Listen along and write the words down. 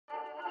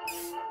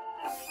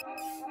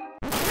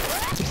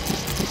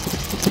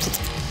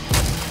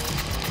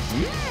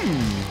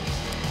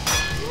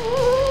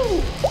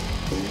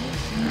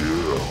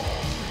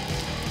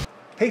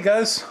Hey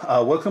guys,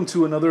 welcome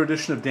to another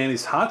edition of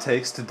Danny's Hot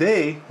Takes.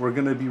 Today we're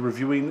going to be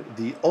reviewing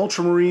the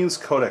Ultramarines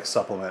Codex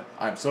Supplement.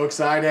 I'm so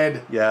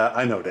excited. Yeah,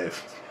 I know,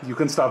 Dave. You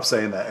can stop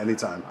saying that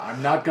anytime.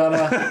 I'm not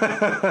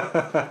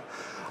gonna.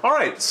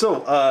 Alright,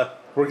 so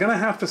we're going to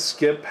have to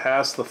skip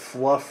past the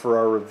fluff for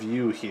our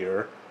review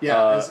here.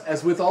 Yeah,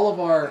 as with all of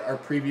our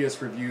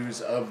previous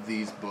reviews of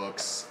these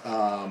books,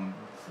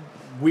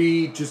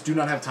 we just do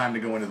not have time to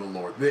go into the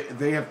lore.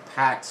 They have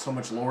packed so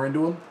much lore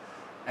into them.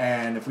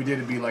 And if we did,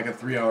 it'd be like a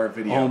 3-hour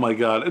video. Oh my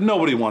god,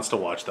 nobody wants to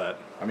watch that.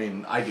 I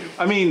mean, I do.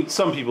 I mean,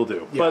 some people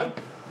do, yeah.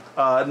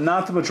 But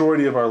not the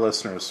majority of our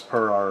listeners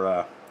per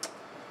our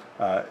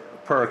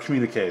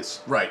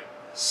communiques. Right.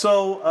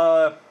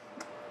 So,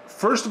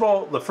 first of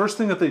all, the first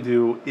thing that they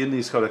do in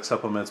these Codex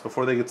supplements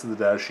before they get to the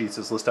data sheets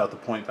is list out the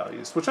point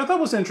values, which I thought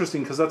was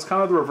interesting because that's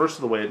kind of the reverse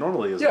of the way it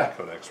normally is in the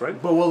Codex,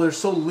 right? But there's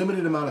so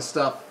limited amount of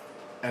stuff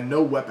and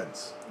no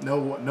weapons, no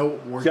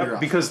war gear. Yeah,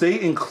 because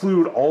they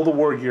include all the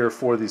war gear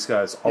for these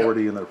guys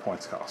already in their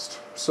points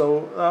cost.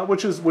 So,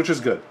 which is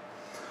good.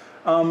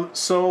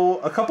 So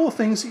a couple of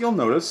things that you'll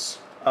notice: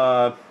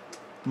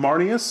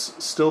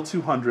 Marnius still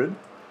 200,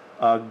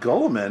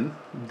 Gulliman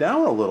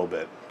down a little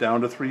bit, down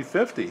to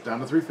 350.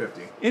 Down to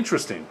 350.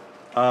 Interesting.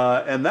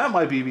 And that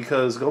might be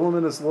because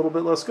Gulliman is a little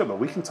bit less good, but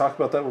we can talk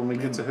about that when we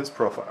get to his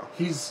profile.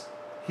 He's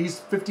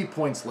 50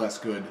 points less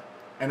good,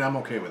 and I'm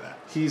okay with that.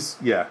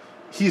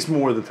 He's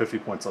more than 50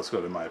 points less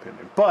good in my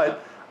opinion.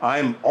 But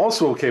I'm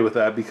also okay with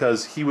that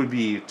because he would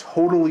be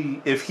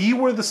totally... If he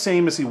were the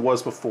same as he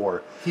was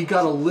before... He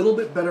got a little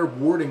bit better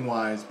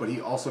wording-wise, but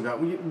he also got...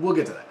 We'll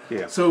get to that.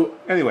 Yeah. So...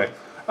 Anyway,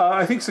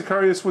 I think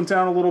Sicarius went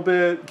down a little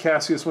bit,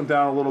 Cassius went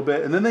down a little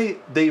bit, and then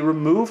they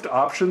removed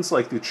options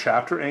like the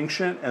Chapter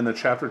Ancient and the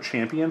Chapter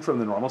Champion from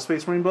the normal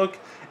Space Marine book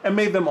and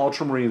made them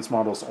Ultramarines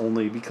models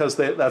only because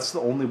that's the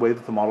only way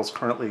that the models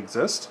currently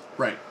exist.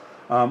 Right.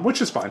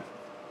 Which is fine.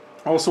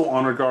 Also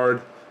Honor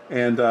Guard,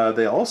 and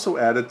they also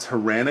added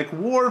Tyrannic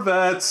War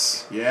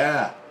Vets.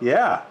 Yeah.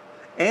 Yeah.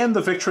 And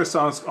the Victress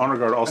Honor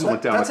Guard also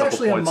went down a couple points,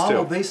 too. That's actually a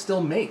model they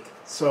still make,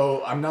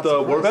 so I'm not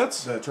surprised. The War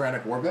Vets? The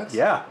Tyrannic War Vets?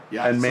 Yeah.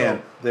 Yeah. And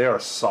man, they are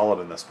solid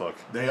in this book.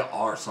 They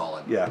are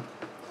solid. Yeah.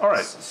 All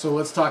right. So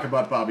let's talk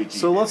about Bobby G.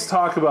 So let's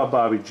talk about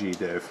Bobby G,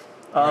 Dave.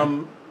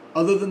 Right.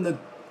 Other than the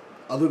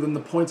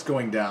points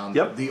going down,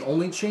 yep. The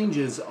only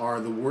changes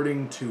are the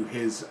wording to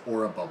his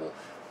aura bubble.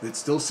 It's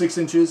still 6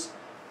 inches.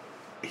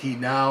 He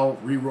now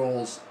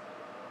rerolls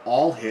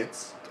all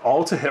hits.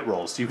 All to hit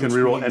rolls. You can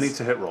reroll any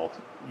to hit roll.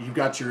 You've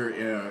got your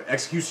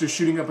Executioner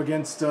shooting up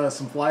against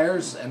some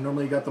flyers, and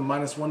normally you got the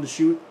 -1 to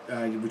shoot,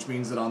 which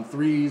means that on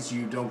 3s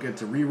you don't get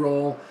to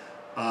reroll.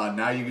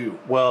 Now you do.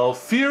 Well,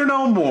 fear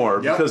no more,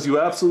 because you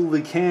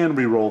absolutely can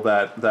reroll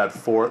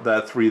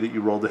that 3 that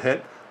you rolled to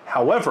hit.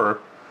 However,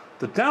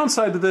 the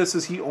downside to this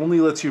is he only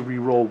lets you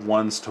reroll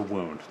 1s to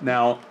wound.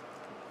 Now,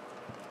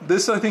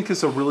 this I think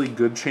is a really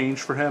good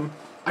change for him.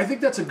 I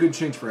think that's a good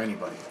change for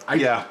anybody.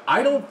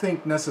 I don't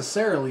think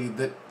necessarily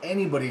that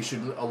anybody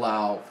should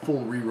allow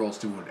full rerolls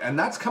to wound. And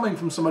that's coming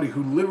from somebody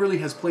who literally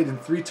has played in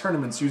 3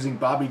 tournaments using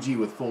Bobby G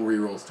with full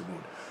rerolls to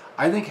wound.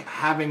 I think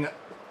having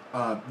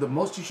the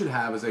most you should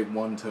have is a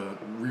 1 to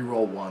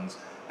reroll 1s.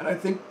 And I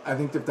think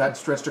if that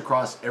stretched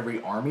across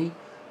every army,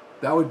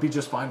 that would be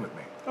just fine with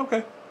me.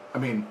 Okay. I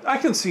mean, I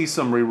can see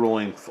some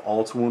re-rolling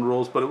all to wound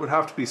rolls, but it would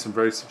have to be some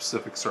very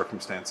specific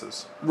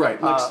circumstances.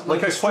 Right,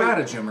 like a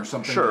stratagem or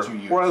something that you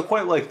use. Or I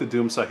quite like the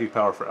Doom Psychic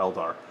Power for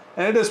Eldar.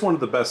 And it is one of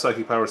the best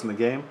Psychic Powers in the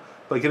game,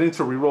 but getting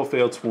to re-roll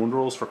failed to wound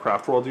rolls for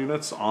Craft World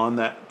units on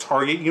that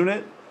target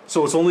unit,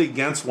 so it's only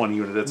against one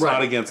unit, it's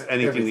not against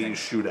anything that you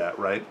shoot at,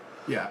 right?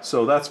 Yeah.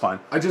 So that's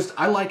fine.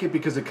 I like it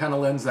because it kind of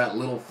lends that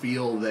little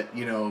feel that,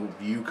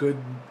 you could,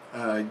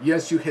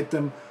 yes, you hit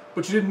them,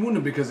 but you didn't wound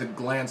him because it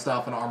glanced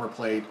off an armor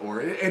plate, or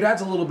it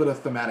adds a little bit of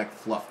thematic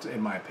fluff, in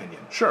my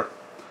opinion. Sure.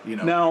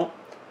 Now,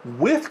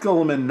 with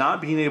Gulliman not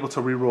being able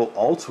to reroll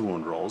all to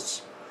wound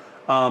rolls,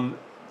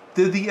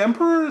 did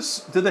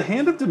the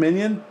Hand of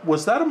Dominion,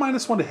 was that a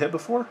 -1 to hit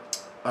before?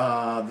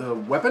 The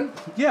weapon?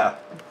 Yeah,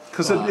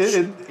 because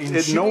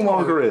it no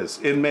longer is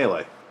in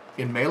melee.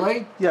 In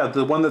melee? Yeah,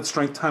 the one that's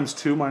strength times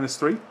 2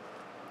 -3.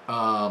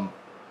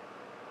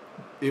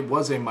 It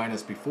was a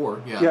minus before,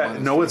 yeah. Yeah,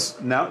 now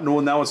it's not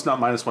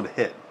 -1 to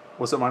hit.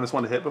 Was it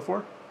 -1 to hit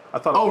before? I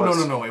thought it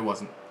was. Oh, no, it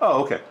wasn't.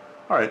 Oh, okay.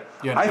 All right.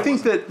 Yeah, I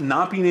think that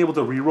not being able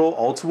to reroll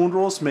all to wound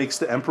rolls makes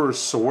the Emperor's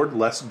Sword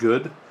less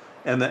good,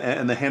 and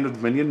the Hand of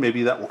Dominion,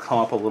 maybe that will come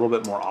up a little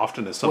bit more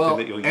often as something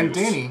that you'll use. And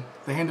Danny,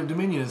 the Hand of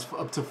Dominion is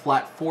up to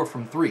flat 4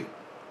 from 3.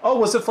 Oh,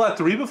 was it flat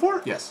 3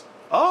 before? Yes.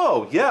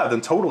 Oh, yeah, then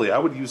totally. I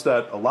would use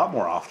that a lot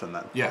more often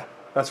then. Yeah.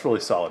 That's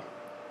really solid.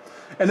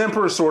 And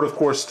Emperor's Sword, of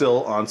course,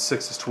 still on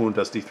 6 to wound,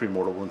 does D3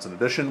 mortal wounds in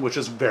addition, which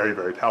is very,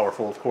 very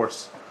powerful, of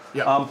course.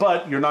 Yeah.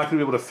 But you're not going to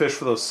be able to fish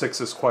for those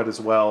 6s quite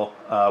as well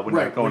when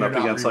you're going up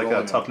against like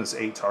a toughness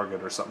 8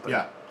 target or something.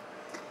 Yeah.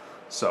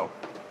 So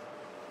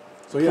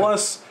yeah.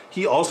 Plus,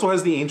 He also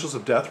has the Angels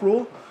of Death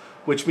rule,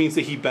 which means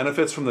that he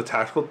benefits from the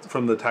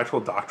tactical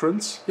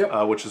doctrines,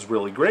 which is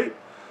really great.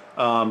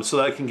 So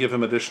that can give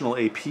him additional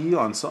AP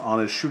on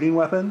his shooting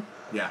weapon.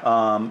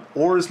 Yeah.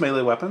 Or his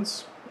melee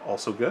weapons,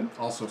 also good.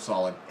 Also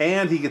solid.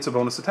 And he gets a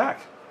bonus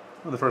attack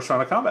in the first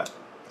round of combat.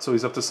 So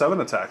he's up to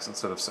 7 attacks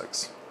instead of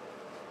 6.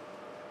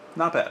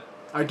 Not bad.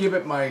 I give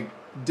it my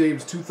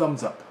Dave's 2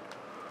 thumbs up.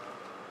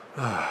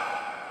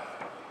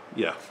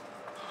 Yeah.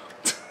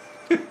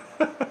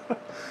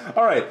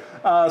 All right.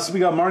 So we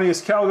got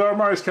Marneus Calgar.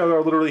 Marneus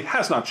Calgar literally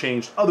has not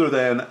changed other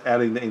than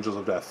adding the Angels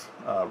of Death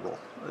rule.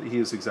 He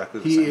is exactly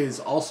the same. He is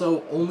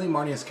also only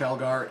Marneus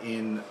Calgar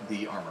in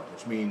the armor,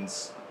 which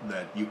means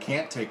that you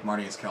can't take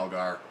Marneus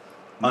Calgar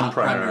not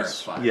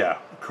Primaris 5. Yeah,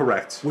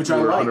 correct. Which you I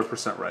like.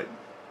 100% right.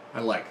 I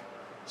like.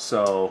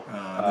 So,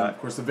 then of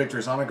course, the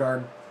Victor's Honor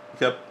Guard.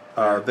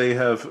 Yep. They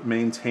have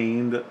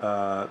maintained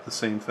the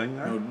same thing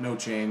there. No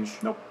change.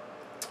 Nope.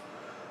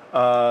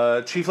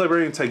 Chief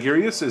Librarian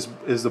Tigurius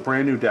is the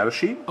brand new data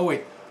sheet. Oh,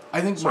 wait.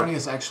 I think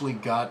Marneus actually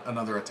got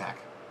another attack.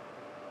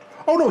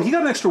 Oh, no, he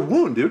got an extra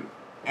wound, dude.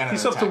 And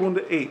he's up to wound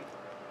to 8.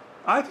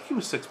 I think he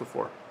was 6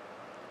 before.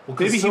 Well,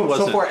 maybe he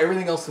wasn't. So far,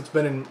 everything else that's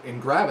been in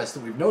Gravis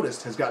that we've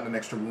noticed has gotten an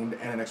extra wound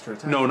and an extra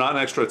attack. No, not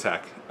an extra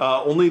attack.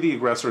 Only the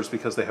aggressors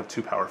because they have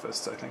 2 power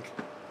fists, I think.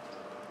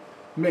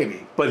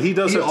 Maybe. But he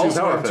does have 2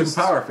 power fists.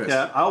 2 power fists.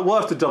 Yeah, we'll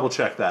have to double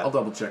check that. I'll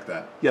double check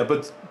that. Yeah,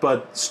 but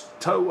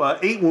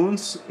 8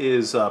 wounds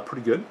is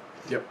pretty good.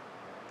 Yep.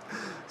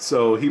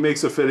 So he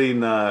makes a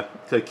fitting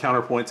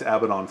counterpoint to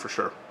Abaddon for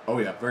sure. Oh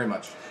yeah, very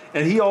much.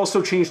 And he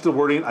also changed the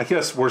wording. I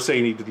guess we're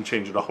saying he didn't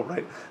change it all,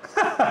 right?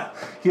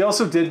 He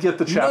also did get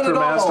the Chapter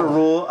Master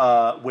rule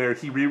where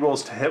he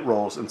rerolls to hit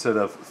rolls instead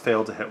of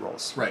fail to hit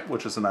rolls. Right.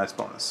 Which is a nice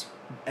bonus.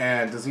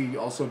 And does he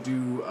also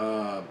do...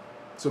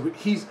 So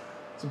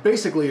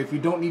basically, if you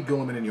don't need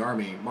Guilliman in your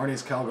army,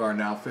 Marneus Calgar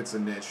now fits a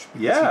niche. Because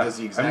he does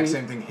the exact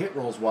same thing hit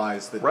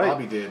rolls-wise that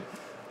Bobby did.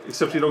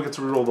 Except you don't get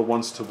to reroll the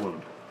ones to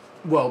wound.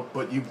 Well,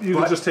 but you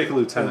can just take a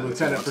lieutenant. A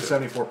lieutenant for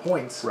 74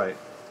 points. Right.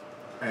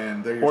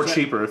 And there or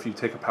cheaper if you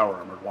take a power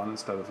armored one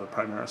instead of a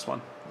Primaris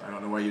one. I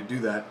don't know why you'd do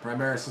that.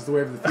 Primaris is the way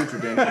of the future,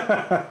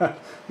 Danny.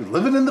 You're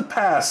living in the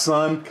past,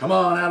 son. Come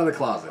on out of the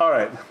closet. All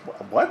right.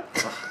 What?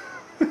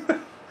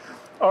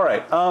 All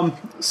right.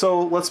 So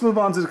let's move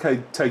on to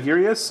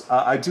Tigurius.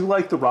 I do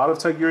like the Rod of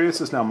Tigurius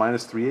is now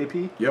 -3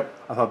 AP. Yep.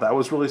 I thought that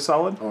was really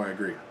solid. Oh, I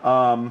agree.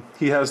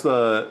 He has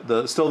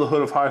still the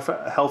Hood of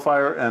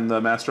Hellfire and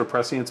the Master of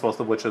Prescience, both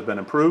of which have been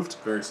improved.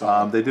 Very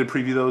solid. They did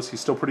preview those.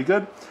 He's still pretty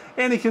good.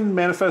 And he can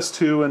manifest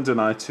 2 and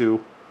deny 2.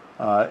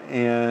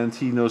 And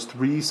he knows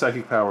 3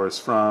 psychic powers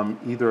from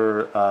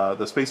either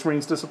the Space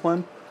Marines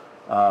discipline,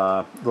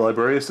 the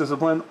Librarius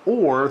discipline,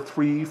 or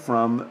 3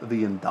 from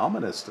the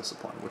Indominus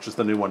discipline, which is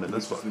the new one in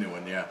this book. Which is the new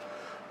one, yeah.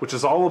 Which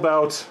is all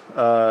about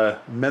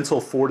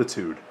mental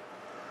fortitude.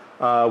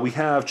 We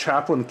have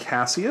Chaplain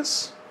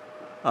Cassius.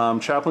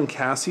 Chaplain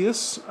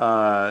Cassius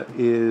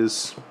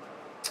is...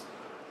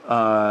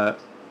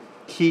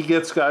 he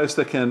gets guys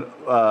that can...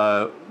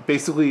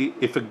 basically,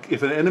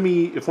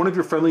 if one of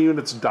your friendly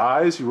units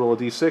dies, you roll a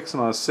d6,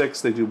 and on a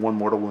 6, they do 1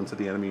 mortal wound to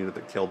the enemy unit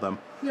that killed them.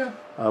 Yeah.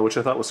 Which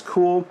I thought was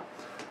cool.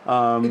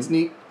 It's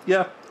neat.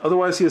 Yeah.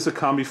 Otherwise, he has a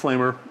Combi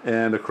Flamer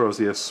and a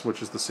Crozius,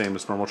 which is the same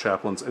as normal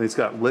chaplains. And he's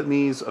got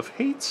Litanies of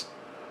Hate.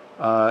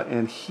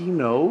 And he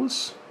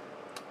knows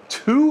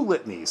 2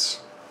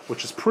 Litanies,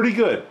 which is pretty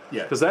good.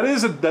 Yeah. Because that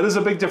is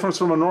a big difference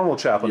from a normal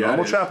chaplain. Yeah,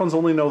 normal chaplains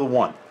only know the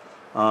 1.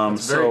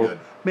 That's very good.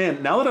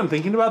 Man, now that I'm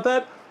thinking about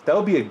that, that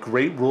would be a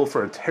great rule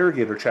for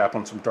Interrogator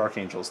chaplains from Dark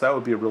Angels. That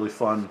would be a really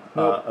fun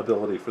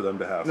ability for them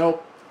to have.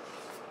 Nope.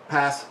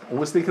 Pass. I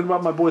was thinking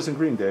about my boys in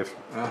green, Dave.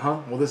 Uh-huh.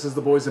 Well, this is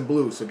the boys in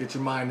blue, so get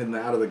your mind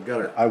out of the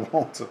gutter. I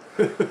won't. So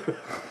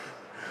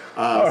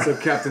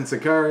Captain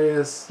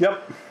Sicarius.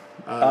 Yep.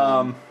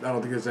 I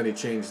don't think there's any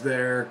change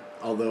there.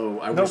 Although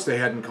I wish they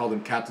hadn't called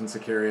him Captain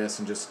Sicarius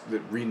and just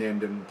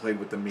renamed him and played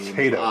with the meme.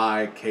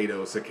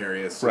 Cato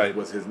Sicarius. Right.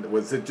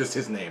 Was it just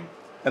his name?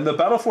 And the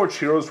Battleforged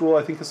Heroes rule,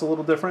 I think, is a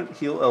little different.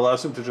 He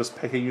allows him to just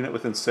pick a unit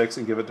within 6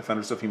 and give it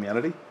Defenders of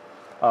Humanity,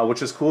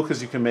 which is cool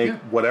because you can make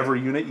whatever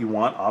unit you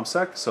want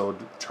OBSEC, so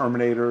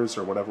Terminators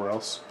or whatever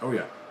else. Oh,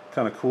 yeah.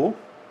 Kind of cool.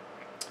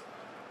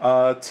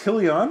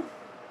 Tillion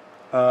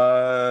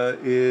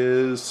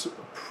is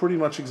pretty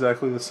much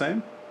exactly the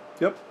same.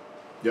 Yep.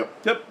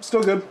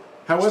 Still good.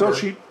 However, still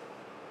cheap.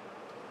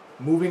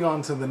 Moving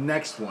on to the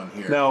next one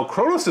here. Now,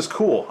 Kronos is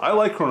cool. I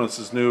like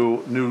Kronos'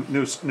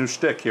 new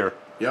shtick here.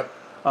 Yep.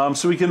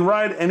 So we can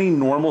ride any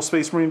normal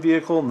Space Marine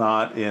vehicle,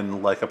 not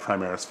in like a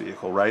Primaris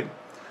vehicle, right?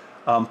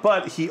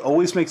 But he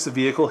always makes the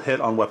vehicle hit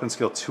on weapon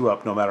skill 2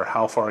 up, no matter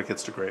how far it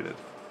gets degraded.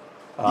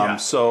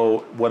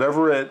 So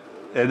whatever and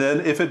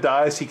then if it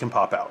dies, he can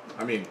pop out.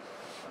 I mean,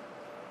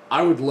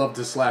 I would love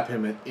to slap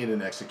him in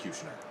an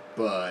Executioner,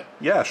 but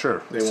yeah,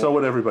 sure. So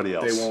would everybody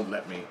else. They won't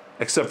let me,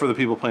 except for the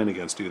people playing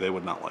against you. They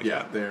would not like that.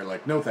 Yeah, they're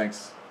like, no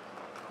thanks.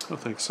 No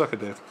thanks. Suck it,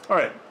 Dave. All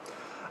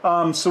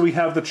right. So we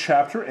have the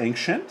Chapter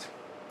Ancient.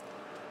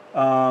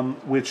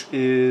 Which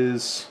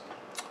is,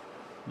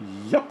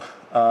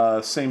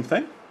 same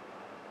thing.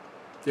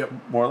 Yep.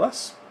 More or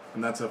less.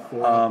 And that's a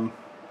 4.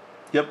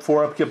 Yep,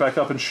 4 up, get back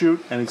up and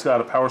shoot, and he's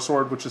got a power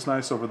sword, which is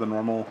nice over the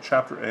normal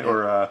chapter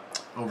or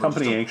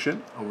company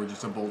ancient. Over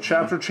just a bolt.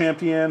 Chapter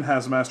champion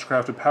has a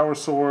mastercrafted power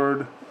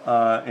sword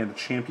and a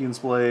champion's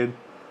blade,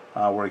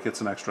 where he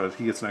gets an extra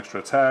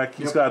attack.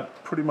 He's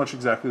got pretty much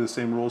exactly the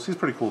same rules. He's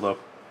pretty cool though.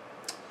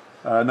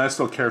 Nice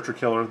little character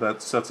killer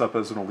that sets up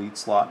as an elite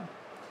slot,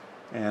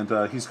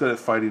 and he's good at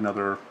fighting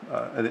other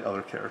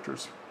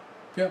characters.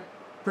 Yeah,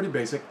 pretty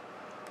basic.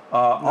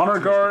 Honor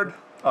guard.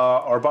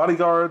 Our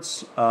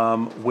bodyguards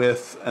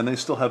and they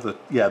still have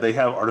they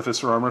have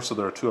artificer armor, so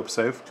they're a 2-up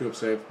save. 2-up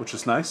save, which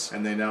is nice.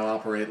 And they now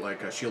operate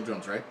like shield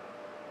drones, right?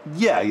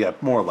 Yeah,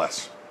 more or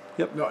less.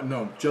 Yep.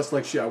 No, just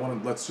like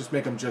let's just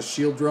make them just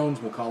shield drones.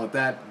 We'll call it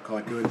that. We'll call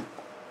it good.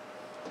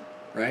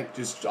 Right?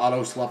 Just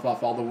auto slough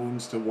off all the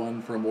wounds to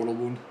 1 for a mortal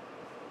wound.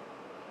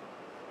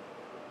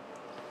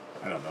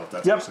 I don't know if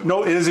that's. Yep.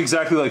 No, it is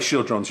exactly like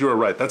shield drones. You were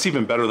right. That's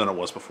even better than it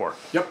was before.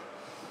 Yep.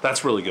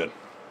 That's really good.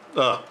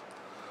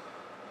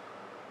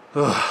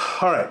 All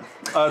right,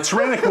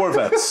 Tyrannic War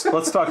Vets.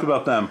 Let's talk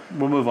about them.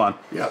 We'll move on.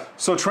 Yeah.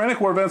 So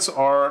Tyrannic War Vets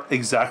are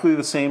exactly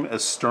the same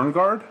as Stern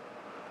Guard,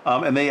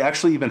 and they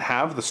actually even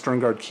have the Stern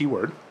Guard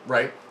keyword.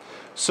 Right.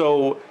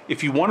 So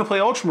if you want to play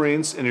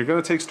Ultramarines and you're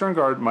going to take Stern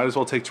Guard, might as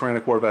well take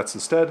Tyrannic War Vets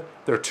instead.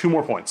 They're 2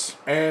 more points.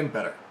 And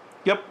better.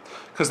 Yep,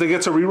 because they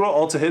get to reroll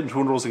all to hit and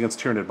wound rolls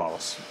against Tyranid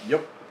models.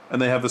 Yep. And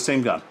they have the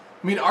same gun.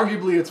 I mean,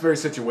 arguably, it's very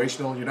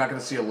situational. You're not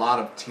going to see a lot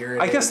of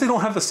Tyranid. I guess they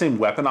don't have the same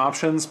weapon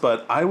options,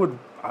 but I would,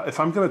 if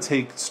I'm going to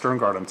take Stern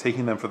Guard, I'm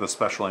taking them for the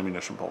special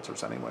ammunition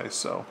bolters anyway,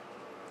 so,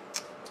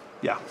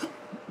 yeah.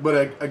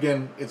 But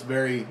again, it's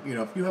very,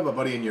 if you have a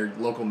buddy in your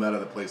local meta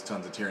that plays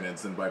tons of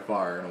Tyranids, then by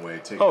far, in a way,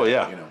 take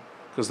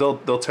because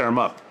they'll tear them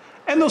up.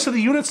 And those are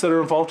the units that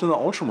are involved in the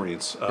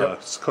Ultramarines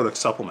Codex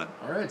Supplement.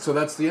 All right, so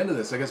that's the end of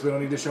this. I guess we don't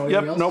need to show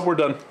anything else? Nope, we're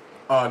done.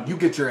 You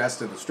get your ass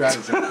to the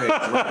strategy page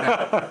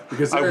right now.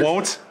 Because I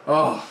won't.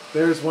 Oh,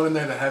 there's one in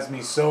there that has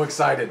me so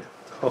excited.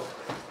 Oh,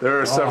 there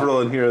are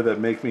several in here that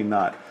make me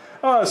not.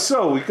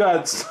 So we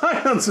got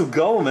Scions of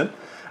Guilliman.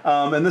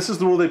 And this is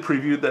the rule they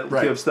previewed that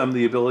gives them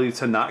the ability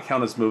to not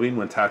count as moving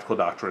when Tactical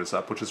Doctrine is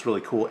up, which is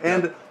really cool.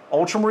 And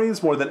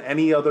Ultramarines, more than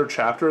any other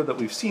chapter that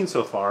we've seen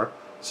so far,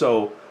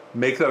 so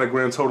make that a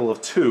grand total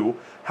of 2,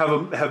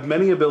 have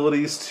many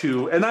abilities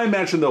to, and I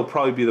imagine they'll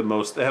probably be the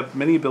most, they have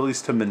many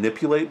abilities to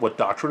manipulate what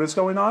doctrine is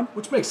going on.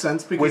 Which makes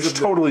sense. Because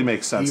totally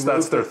makes sense.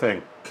 That's their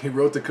thing. He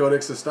wrote the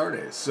Codex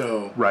Astartes,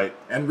 so... Right.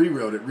 And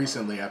rewrote it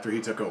recently after he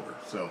took over,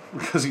 so...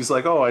 Because he's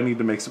like, I need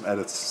to make some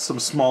edits, some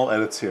small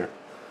edits here.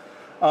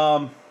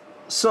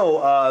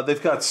 So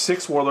they've got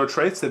 6 warlord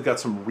traits. They've got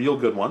some real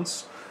good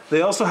ones.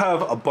 They also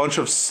have a bunch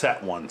of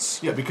set ones.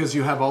 Yeah, because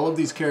you have all of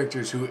these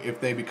characters who, if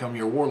they become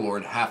your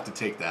warlord, have to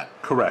take that.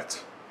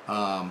 Correct.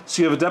 So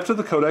you have Adept of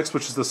the Codex,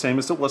 which is the same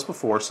as it was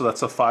before. So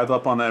that's a 5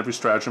 up on every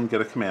stratagem,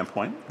 get a command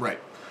point. Right.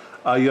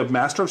 You have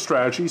Master of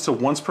Strategy. So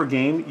once per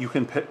game, you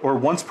can pick, or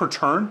once per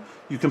turn,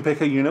 you can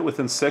pick a unit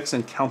within 6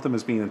 and count them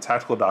as being in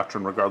Tactical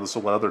Doctrine, regardless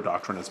of what other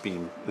doctrine is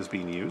being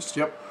used.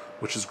 Yep.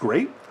 Which is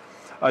great.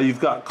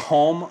 You've got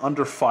Calm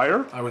Under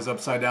Fire. I was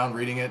upside down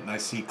reading it, and I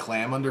see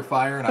Clam Under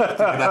Fire, and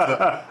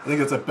I think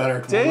that's a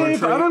better Dave,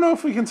 trait. I don't know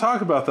if we can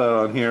talk about that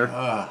on here.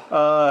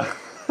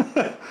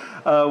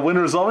 When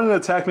resolving an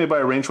attack made by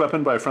a ranged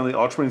weapon by a friendly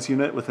Ultramarines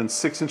unit within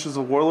 6 inches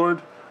of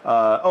Warlord,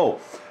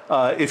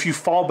 if you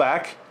fall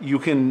back, you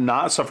can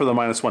not suffer the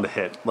 -1 to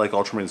hit, like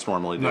Ultramarines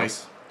normally do.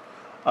 Nice.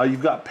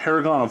 You've got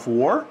Paragon of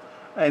War.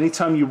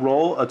 Anytime you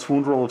roll a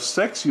wound roll of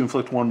 6, you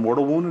inflict 1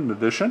 mortal wound in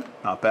addition.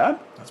 Not bad.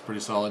 That's pretty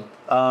solid.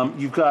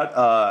 You've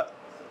got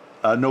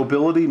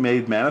Nobility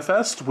Made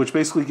Manifest, which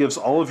basically gives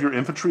all of your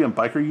infantry and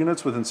biker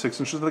units within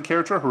 6 inches of the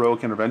character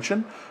Heroic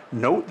Intervention.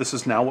 Note, this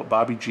is now what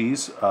Bobby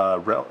G's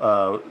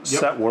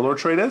set warlord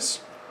trait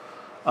is.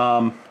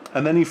 And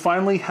then you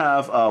finally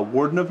have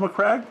Warden of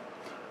Macragge,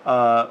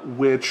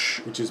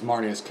 which is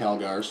Marnius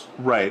Calgar's.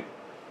 Right.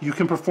 You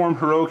can perform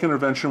Heroic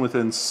Intervention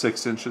within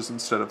 6 inches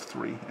instead of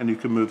 3, and you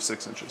can move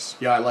 6 inches.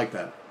 Yeah, I like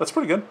that. That's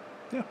pretty good.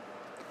 Yeah.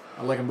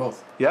 I like them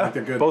both. Yeah, I think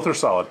they're good. Both are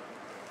solid.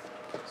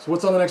 So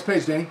what's on the next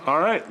page, Danny? All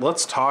right,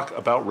 let's talk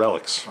about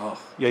relics. Oh.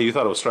 Yeah, you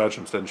thought it was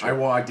stratagems, didn't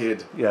you? I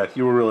did. Yeah,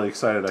 you were really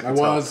excited. I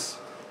was.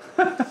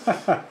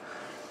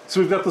 So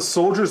we've got the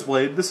Soldier's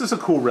Blade. This is a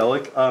cool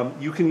relic.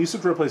 You can use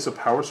it to replace a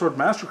Power Sword,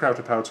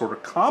 Mastercrafted Power Sword, or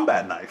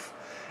Combat Knife.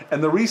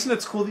 And the reason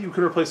it's cool that you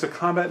can replace a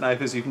Combat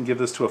Knife is you can give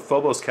this to a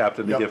Phobos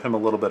Captain to give him a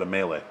little bit of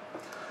melee.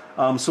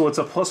 So it's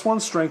a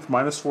 +1 Strength,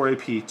 -4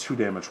 AP, 2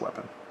 damage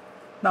weapon.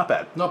 Not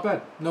bad. Not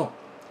bad, no.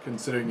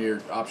 Considering your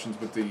options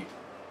with the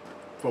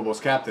Phobos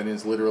Captain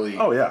is literally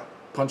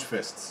punch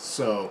fists,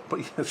 so...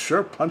 But yeah,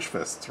 sure, punch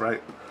fists,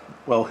 right.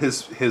 Well,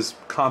 his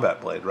Combat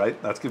Blade,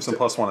 right? That gives him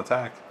 +1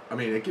 attack. I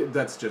mean,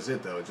 that's just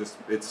it, though.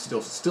 It's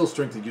still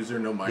strength to user,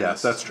 no minus.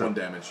 Yeah, that's true. 1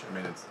 damage. I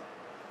mean, it's...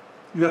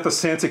 You got the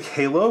Santic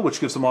Halo, which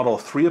gives the model a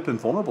 3-up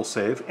invulnerable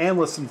save, and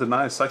lets them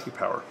deny psychic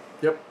power.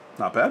 Yep.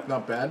 Not bad.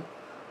 Not bad.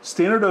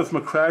 Standard of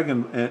Macragge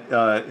and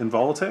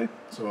Involite.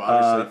 So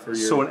obviously for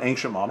your... So an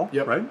ancient model,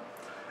 right?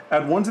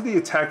 Add 1 to the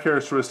attack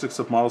characteristics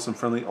of models and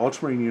friendly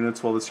Ultramarine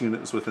units while this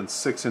unit is within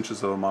 6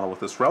 inches of a model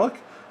with this relic.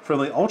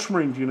 Friendly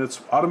Ultramarine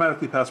units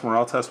automatically pass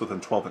morale tests within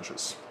 12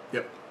 inches.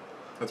 Yep.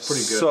 That's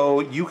pretty good.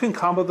 So you can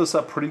combo this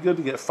up pretty good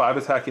to get 5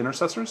 attack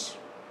intercessors.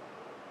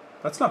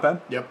 That's not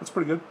bad. Yep. That's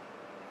pretty good.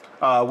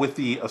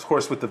 Of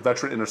course, with the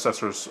veteran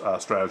intercessors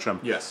stratagem.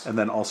 Yes. And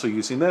then also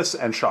using this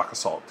and shock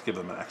assault to give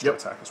them an extra Yep.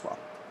 attack as well.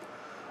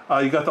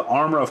 You got the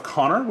armor of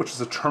Connor, which is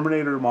a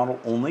Terminator model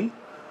only.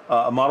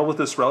 A model with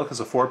this relic has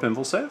a 4-up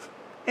invul save.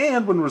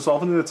 And when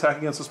resolving an attack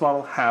against this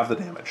model, halve the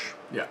damage.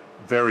 Yeah.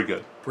 Very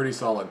good. Pretty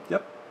solid.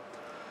 Yep.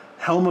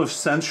 Helm of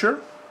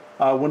Censure.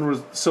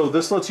 So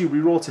this lets you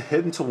reroll to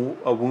hit until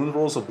wound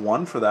rolls of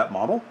 1 for that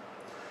model.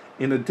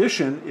 In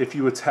addition, if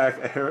you attack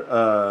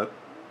Heretic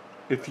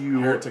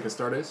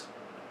Astartes?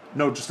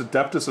 No, just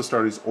Adeptus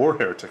Astartes or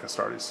Heretic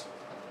Astartes.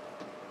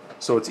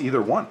 So it's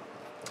either one.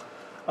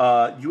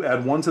 You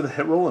add 1 to the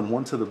hit roll and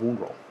 1 to the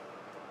wound roll.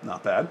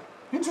 Not bad.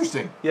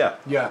 Interesting. Yeah.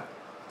 Yeah.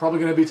 Probably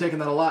going to be taking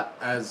that a lot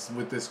as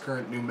with this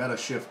current new meta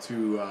shift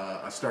to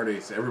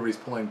Astartes. Everybody's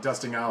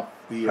dusting off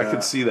the... I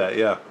could see that,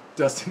 yeah.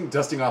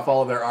 Dusting off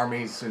all of their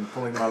armies and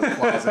pulling them out of the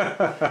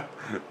closet.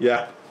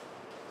 Yeah.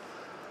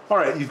 All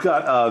right, you've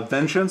got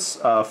Vengeance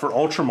for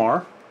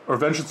Ultramar, or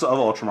Vengeance of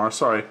Ultramar,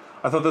 sorry.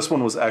 I thought this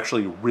one was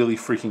actually really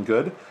freaking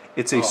good.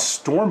 It's a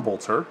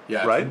Stormbolter,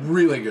 yeah, right? It's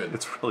really good.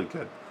 It's really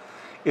good.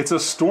 It's a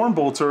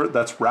Stormbolter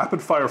that's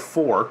Rapid Fire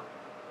 4.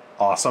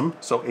 Awesome.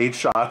 So 8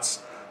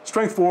 shots.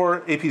 Strength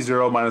 4, AP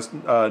 0, minus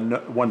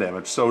 1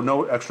 damage. So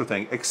no extra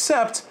thing.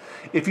 Except,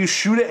 if you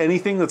shoot at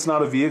anything that's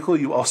not a vehicle,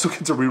 you also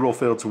get to reroll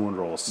fatal to wound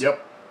rolls.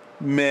 Yep.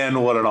 Man,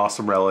 what an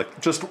awesome relic.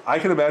 Just, I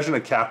can imagine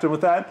a captain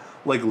with that,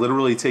 like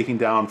literally taking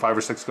down 5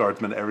 or 6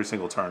 guardsmen every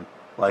single turn.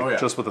 Like,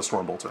 just with a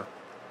Stormbolter.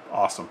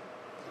 Awesome.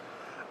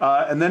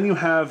 And then you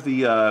have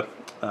the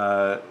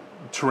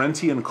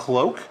Terentian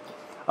Cloak.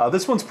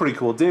 This one's pretty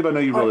cool. Dave, I know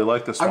you really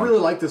like this one. I really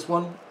like this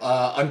one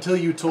until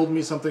you told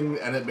me something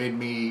and it made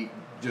me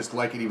just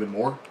like it even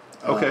more.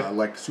 Okay.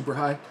 Like super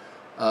high.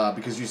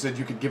 Because you said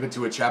you could give it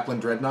to a Chaplain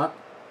Dreadnought.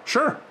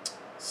 Sure.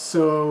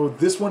 So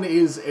this one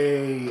is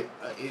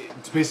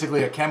it's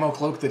basically a camo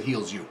cloak that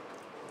heals you.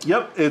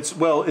 Yep, it's a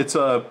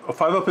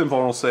 5-up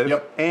invulnerable save.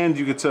 Yep. And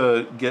you get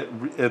to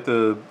at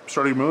the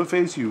start of your movement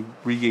phase, you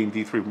regain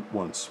D3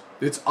 wounds.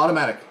 It's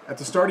automatic. At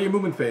the start of your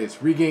movement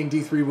phase, regain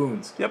D3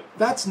 wounds. Yep.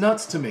 That's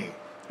nuts to me.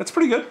 That's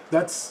pretty good.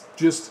 That's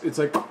just, it's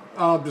like,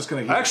 oh, I'm just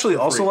going to heal. I actually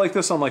also like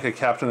this on like a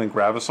Captain in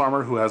Gravis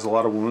armor who has a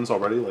lot of wounds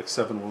already, like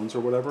 7 wounds or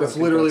whatever. That's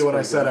literally what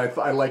I said.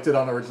 I liked it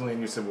on originally, and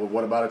you said, well,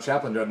 what about a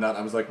Chaplain Dreadnought?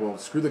 I was like, well,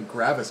 screw the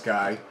Gravis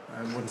guy.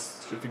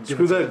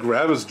 Screw that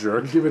Gravis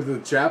jerk. Give it to the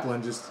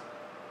Chaplain, just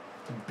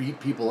beat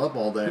people up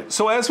all day.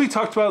 So as we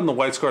talked about in the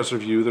White Scars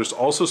review, there's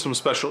also some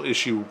special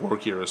issue war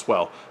gear as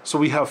well. So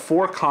we have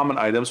 4 common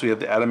items. We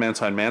have the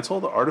Adamantine Mantle,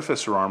 the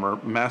Artificer Armor,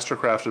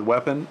 Mastercrafted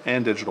Weapon,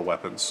 and Digital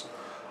Weapons.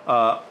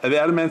 The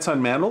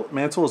Adamantine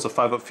Mantle is a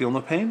 5-up Feel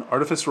No Pain.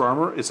 Artificer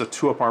Armor is a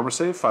 2-up Armor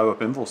save, 5-up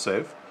Invul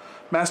save.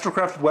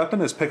 Mastercrafted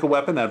Weapon is pick a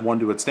weapon, add 1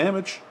 to its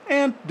damage.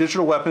 And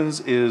Digital Weapons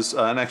is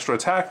an extra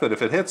attack that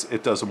if it hits,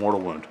 it does a mortal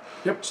wound.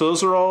 Yep. So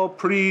those are all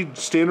pretty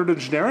standard and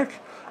generic.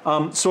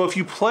 So if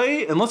you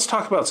play, and let's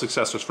talk about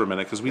successors for a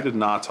minute, because we did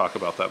not talk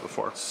about that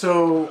before.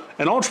 So,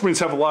 and Ultramarines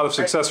have a lot of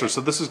successors,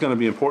 so this is going to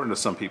be important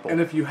to some people. And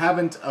if you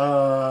haven't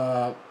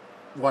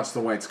watched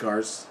the White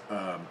Scars,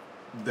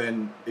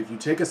 then if you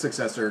take a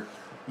successor,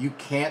 you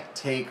can't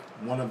take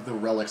one of the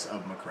relics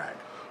of Macragge.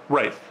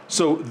 Right.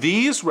 So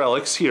these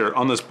relics here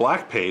on this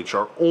black page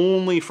are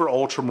only for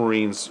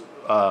Ultramarines,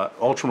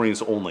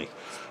 Ultramarines only.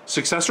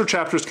 Successor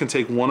chapters can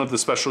take one of the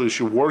special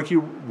issue war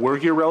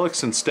gear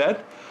relics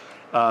instead.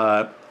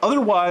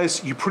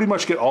 Otherwise, you pretty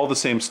much get all the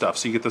same stuff.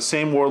 So you get the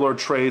same warlord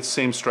traits,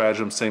 same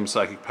stratagems, same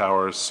psychic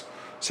powers,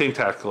 same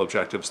tactical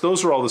objectives.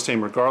 Those are all the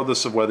same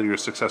regardless of whether you're a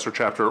successor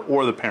chapter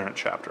or the parent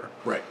chapter.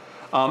 Right.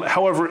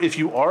 However, if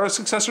you are a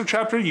successor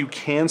chapter, you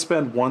can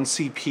spend 1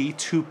 CP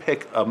to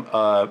pick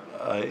a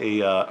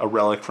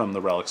relic from the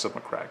relics of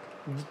Macragge.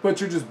 But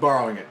you're just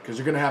borrowing it, because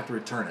you're going to have to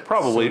return it.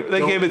 Probably. So they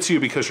gave it to you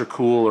because you're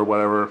cool or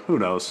whatever. Who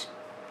knows?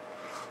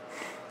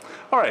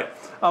 All right.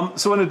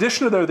 So in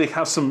addition to that, they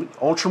have some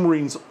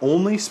Ultramarines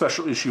only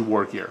special issue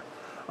war gear.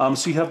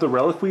 So you have the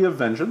Reliquary of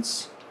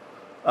Vengeance.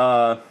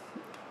 Or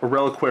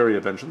Reliquary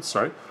of Vengeance,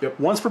 sorry. Yep.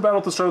 Once per battle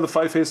at the start of the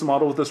fight phase, the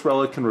model with this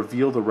relic can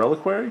reveal the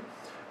Reliquary.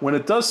 When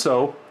it does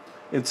so,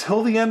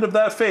 until the end of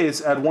that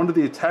phase, add 1 to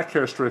the attack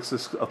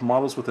characteristics of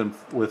models with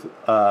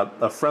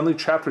friendly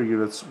chapter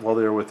units while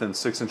they are within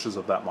 6 inches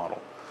of that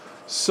model.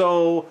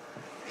 So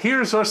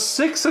here's our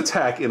 6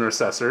 attack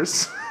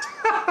intercessors.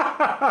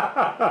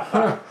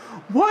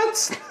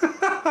 What?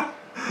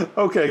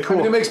 Okay, cool. I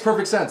mean, it makes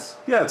perfect sense.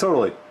 Yeah,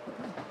 totally.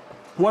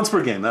 Once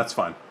per game, that's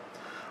fine.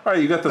 All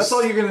right, you got this. That's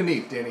all you're going to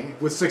need, Danny.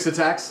 With 6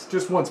 attacks,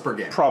 just once per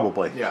game.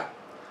 Probably. Yeah.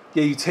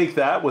 Yeah, you take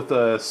that with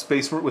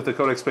the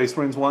Codex Space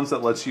Marines ones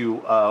that lets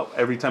you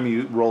every time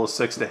you roll a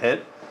 6 to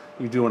hit,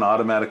 you do an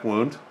automatic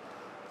wound.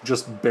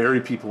 Just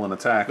bury people in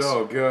attacks.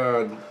 Oh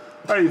god.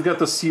 All right, you've got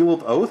the Seal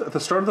of Oath. At the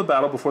start of the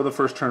battle, before the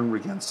first turn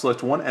begins,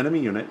 select one enemy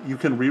unit. You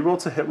can reroll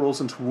to hit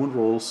rolls and to wound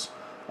rolls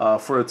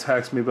for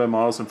attacks made by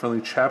models and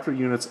friendly chapter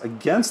units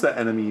against that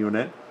enemy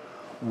unit,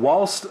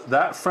 whilst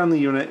that friendly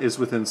unit is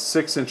within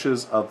 6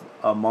 inches of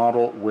a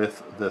model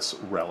with this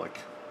relic.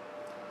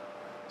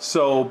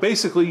 So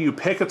basically, you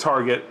pick a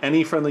target.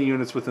 Any friendly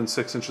units within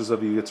 6 inches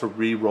of you get to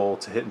re-roll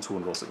to hit and to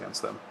wound rolls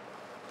against them.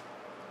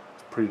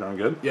 It's pretty darn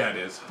good. Yeah, it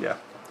is. Yeah.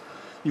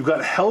 You've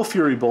got Hell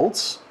Fury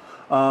bolts.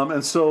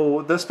 And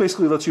so this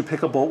basically lets you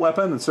pick a bolt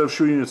weapon. Instead of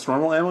shooting its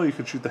normal ammo, you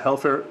could shoot the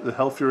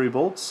Hell Fury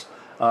bolts.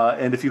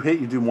 And if you hit,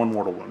 you do 1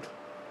 mortal wound.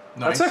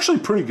 Nice. That's actually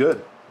pretty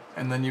good.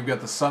 And then you've got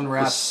the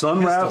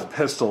Sunwrath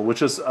Pistol,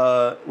 which is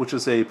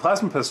a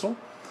plasma pistol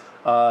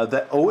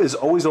that is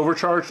always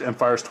overcharged and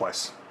fires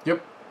twice.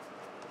 Yep.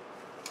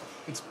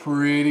 It's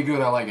pretty good.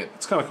 I like it.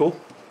 It's kind of cool.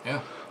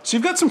 Yeah. So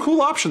you've got some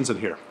cool options in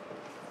here.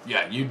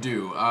 Yeah, you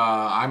do.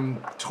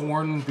 I'm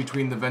torn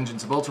between the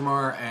Vengeance of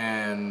Ultramar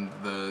and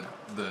the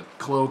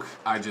cloak.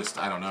 I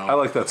don't know. I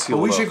like that seal.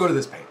 But we should go to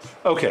this page.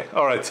 Okay.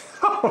 All right.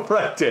 All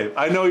right, Dave.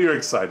 I know you're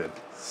excited.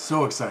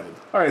 So excited.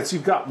 All right. So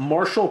you've got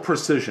Martial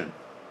Precision.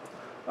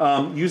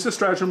 Use the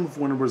stratagem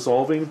when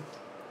resolving.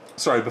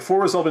 Sorry,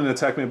 before resolving an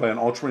attack made by an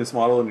Ultramarines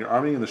model in your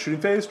army in the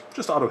shooting phase,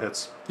 just auto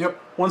hits. Yep.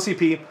 1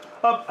 CP.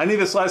 Oh, I need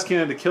this last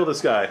cannon to kill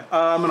this guy.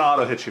 I'm gonna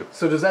auto hit you.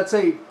 So does that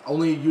say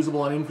only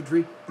usable on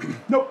infantry?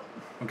 Nope.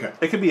 Okay.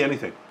 It could be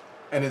anything.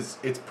 And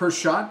it's per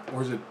shot,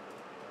 or is it?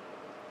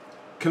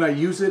 Can I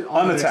use it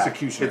on an attack?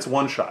 executioner? It's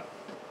 1 shot.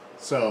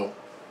 So,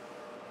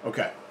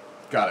 okay,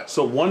 got it.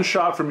 So 1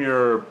 shot from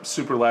your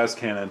super las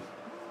cannon.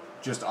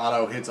 Just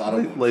auto hits, auto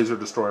wounds. Laser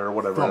destroyer, or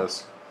whatever it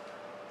is.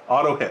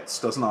 Auto hits,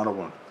 doesn't auto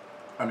wound.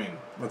 I mean,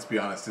 let's be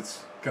honest,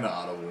 it's gonna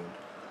auto wound.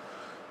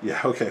 Yeah,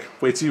 okay.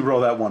 Wait till you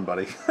roll that 1,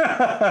 buddy.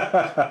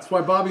 That's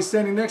why Bobby's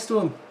standing next to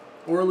him,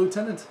 or a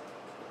lieutenant.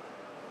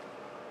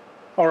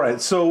 All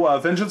right, so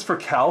Vengeance for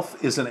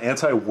Calth is an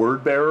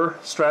anti-word bearer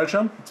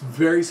stratagem. It's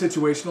very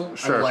situational.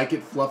 Sure. I like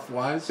it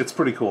fluff-wise. It's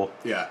pretty cool.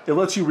 Yeah. It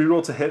lets you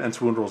reroll to hit and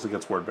to wound rolls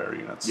against word bearer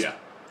units. Yeah.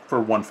 For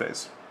 1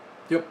 phase.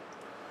 Yep.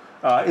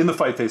 In the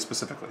fight phase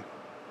specifically.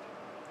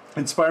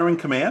 Inspiring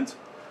Command.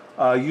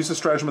 Use the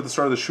stratagem at the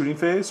start of the shooting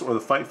phase or the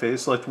fight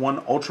phase. Select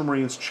 1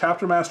 Ultramarines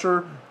Chapter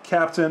Master,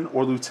 Captain,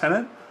 or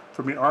Lieutenant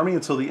from your army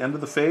until the end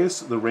of the phase.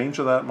 The range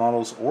of that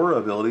model's aura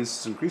abilities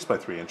is increased by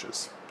 3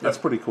 inches. That's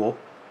pretty cool.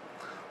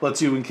 Lets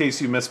you, in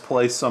case you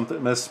misplay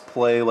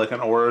like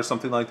an aura or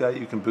something like that,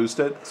 you can boost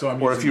it. So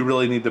or if you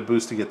really need to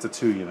boost to get to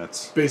 2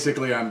 units.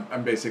 Basically,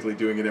 I'm basically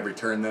doing it every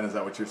turn. Then is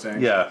that what you're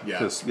saying? Yeah.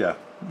 Yeah.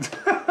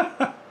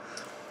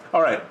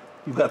 All right.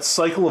 You've got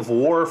Cycle of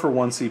War for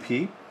 1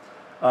 CP.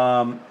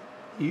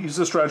 You use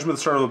this stratagem at the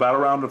start of the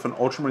battle round. If an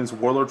Ultramarines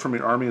warlord from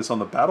your army is on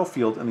the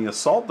battlefield and the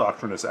Assault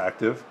Doctrine is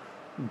active,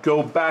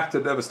 go back to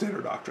Devastator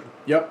Doctrine.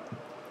 Yep.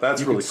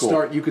 That's really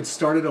cool. You could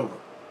start it over.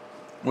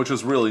 Which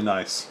is really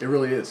nice. It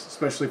really is,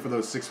 especially for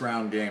those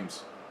 6-round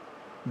games.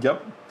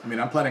 Yep. I mean,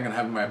 I'm planning on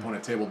having my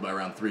opponent tabled by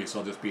round 3, so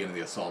I'll just be in the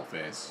assault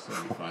phase. So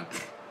it'll be fun.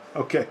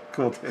 Okay,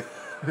 cool.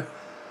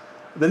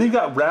 Then you've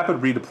got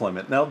Rapid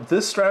Redeployment. Now,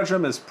 this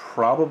stratagem is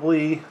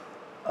probably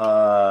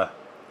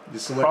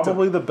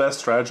the best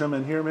stratagem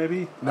in here,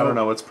 maybe? No, I don't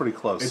know. It's pretty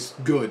close. It's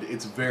good.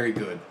 It's very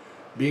good.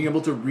 Being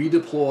able to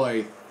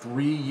redeploy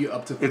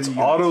up to 3 It's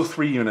units. auto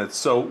 3 units.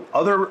 So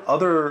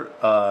other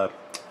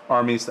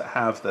armies that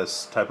have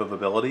this type of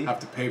ability have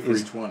to pay for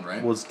each one,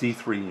 right? Was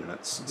D3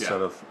 units instead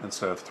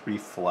of 3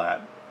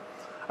 flat.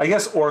 I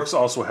guess orcs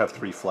also have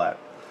 3 flat.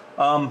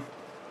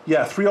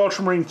 Yeah, 3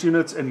 Ultramarines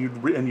units, and you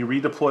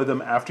redeploy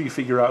them after you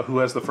figure out who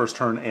has the first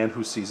turn and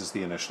who seizes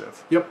the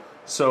initiative. Yep.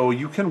 So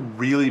you can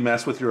really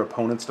mess with your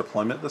opponent's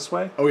deployment this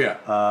way. Oh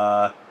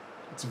yeah.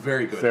 It's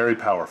very good. Very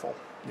powerful.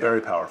 Yep.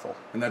 Very powerful.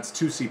 And that's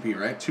 2 CP,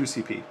 right? 2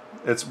 CP.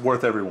 It's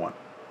worth every one.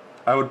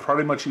 I would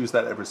pretty much use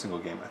that every single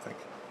game, I think.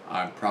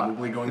 I'm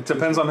probably going to. It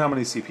depends on how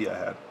many CP I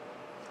had.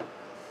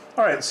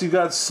 All right, so you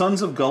got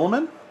Sons of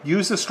Guilliman.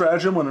 Use this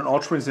stratagem when an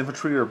Ultramarines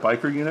infantry or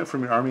biker unit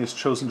from your army is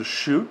chosen to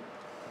shoot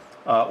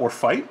or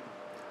fight.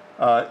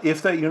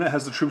 If that unit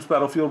has the troops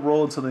battlefield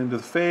roll until the end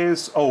of the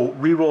phase. Oh,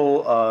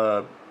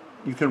 reroll.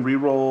 You can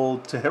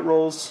reroll to hit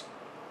rolls.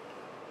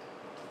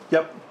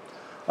 Yep.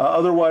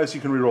 Otherwise,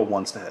 you can reroll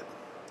ones to hit.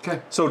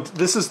 Okay. So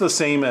this is the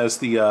same as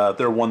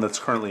their one that's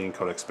currently in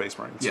Codex Space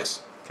Marines.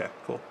 Yes. Okay,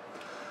 cool.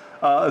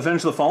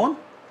 Avenge the Fallen.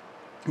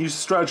 Use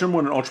the stratagem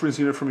when an Ultramarines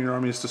unit from your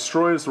army is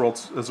destroyed as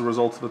a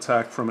result of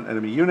attack from an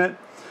enemy unit.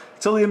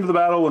 Until the end of the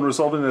battle, when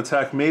resolving an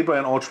attack made by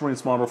an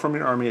Ultramarines model from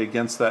your army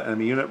against that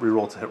enemy unit,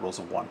 reroll to hit rolls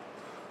of 1.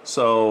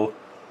 So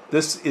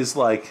this is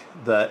like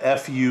the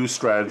FU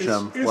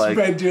stratagem. It's like,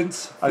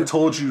 vengeance. I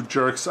told you,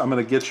 jerks, I'm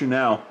going to get you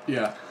now.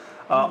 Yeah.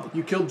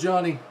 You killed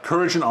Johnny.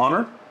 Courage and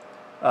Honor.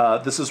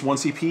 This is 1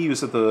 CP.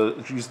 Use at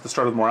the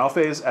start of the morale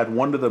phase. Add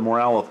 1 to the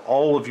morale of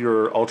all of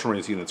your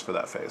Ultramarines units for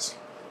that phase.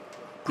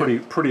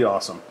 Pretty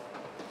awesome.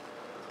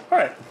 All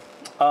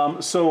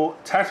right. So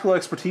Tactical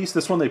Expertise.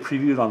 This one they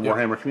previewed on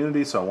Warhammer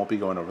Community, so I won't be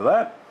going over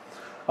that.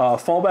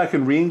 Fallback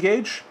and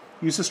Reengage.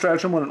 Use the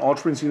stratagem when an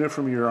Ultramarines unit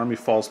from your army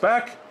falls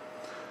back.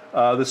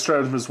 This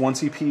stratagem is 1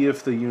 CP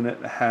if the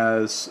unit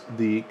has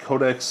the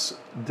Codex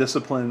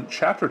Discipline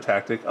Chapter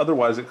Tactic.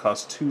 Otherwise, it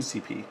costs 2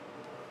 CP.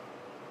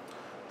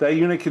 That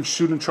unit can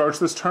shoot and charge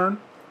this turn.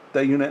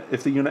 That unit,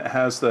 if the unit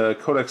has the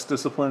Codex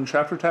Discipline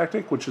Chapter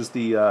Tactic, which is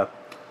the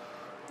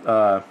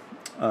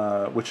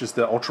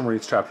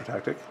Ultramarines Chapter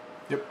Tactic.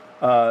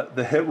 Yep.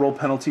 The hit roll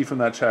penalty from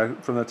that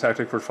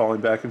tactic for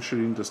falling back and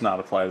shooting does not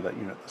apply to that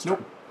unit this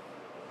turn.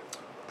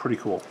 Pretty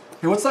cool.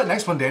 Hey, what's that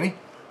next one, Danny?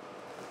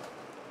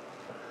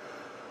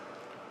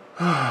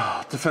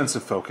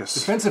 Defensive focus.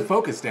 Defensive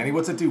focus, Danny.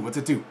 What's it do? What's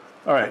it do?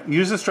 All right.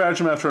 Use this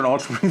stratagem after an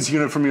Ultramarines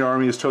unit from your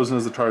army is chosen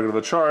as the target of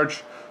a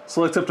charge.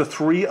 Select up to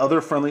 3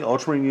 other friendly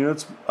Ultramarine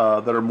units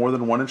that are more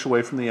than 1 inch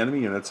away from the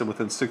enemy units and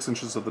within 6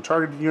 inches of the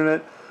targeted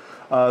unit.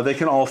 They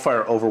can all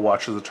fire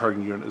Overwatch as the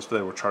target unit if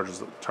they were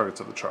targets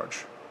of the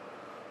charge.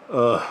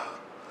 Ugh.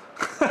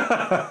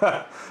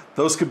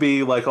 Those could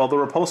be like all the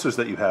repulsors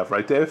that you have,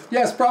 right, Dave?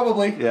 Yes,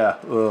 probably. Yeah.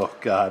 Oh,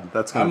 God.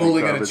 That's gonna I'm be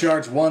only garbage. going to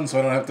charge 1 so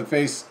I don't have to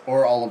face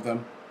or all of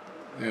them.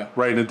 Yeah.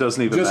 Right, and it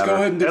doesn't even Just matter. go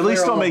ahead and At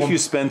least declare they'll all of make them. you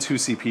spend 2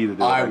 CP to do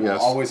it, I I will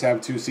guess. always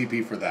have 2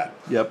 CP for that.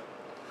 Yep.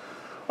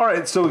 All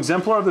right, so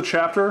Exemplar of the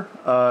Chapter.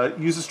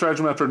 Use a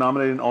stratagem after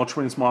nominating an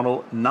Ultramarines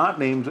model not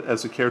named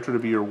as a character to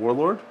be your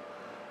Warlord.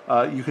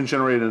 You can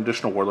generate an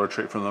additional Warlord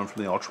trait from them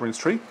from the Ultramarines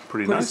tree.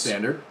 Pretty nice.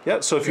 Standard.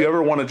 Yeah, so if you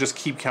ever want to just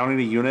keep counting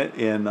a unit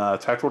in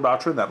Tactical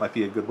Doctrine, that might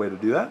be a good way to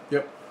do that.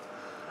 Yep.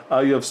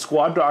 You have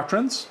Squad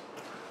Doctrines.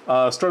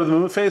 Start of the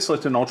movement phase,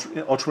 select an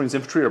Ultramarines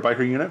infantry or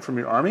biker unit from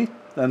your army.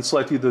 Then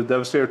select either the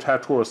Devastator,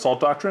 Tactical, or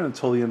Assault Doctrine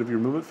until the end of your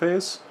movement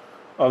phase.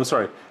 Oh, I'm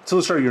sorry. Until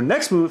the start of your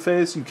next movement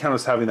phase, you count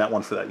as having that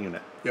one for that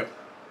unit. Yep.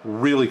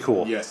 Really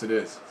cool. Yes, it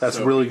is. That's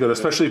so really good,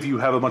 especially if you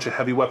have a bunch of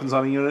heavy weapons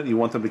on a unit and you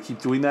want them to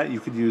keep doing that. You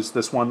could use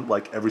this one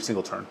like every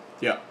single turn.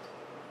 Yeah.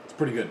 It's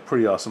pretty good.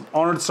 Pretty awesome.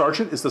 Honored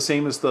Sergeant is the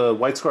same as the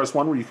White Scars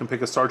one, where you can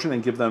pick a sergeant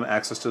and give them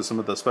access to some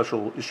of the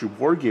special issue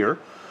war gear,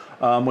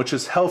 which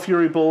is Hell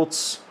Fury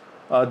bolts,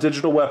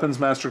 digital weapons,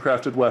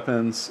 mastercrafted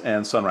weapons,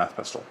 and Sunwrath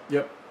pistol.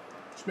 Yep.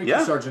 Just make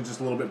the sergeant just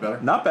a little bit better.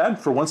 Not bad.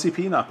 For 1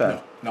 CP, not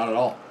bad. No, not at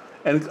all.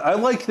 And I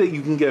like that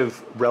you can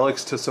give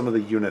relics to some of the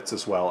units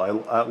as well.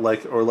 I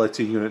like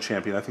to unit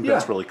champion. I think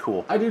that's really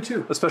cool. I do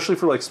too. Especially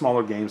for like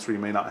smaller games where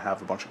you may not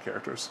have a bunch of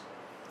characters.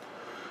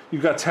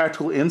 You've got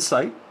Tactical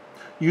Insight.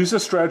 Use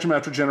this stratagem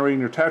after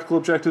generating your tactical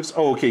objectives.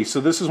 Oh, okay.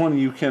 So this is when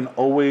you can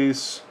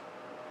always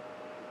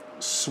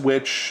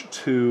switch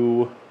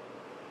to.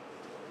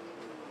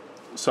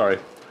 Sorry.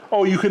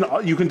 Oh, you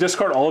can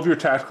discard all of your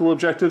tactical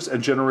objectives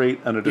and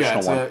generate an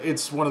additional one.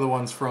 It's one of the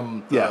ones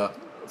from the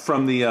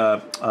from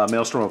the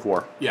Maelstrom of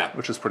War. Yeah.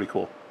 Which is pretty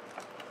cool.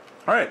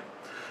 All right.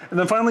 And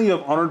then finally you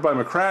have Honored by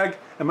Macragge.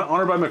 And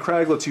Honored by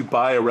Macragge lets you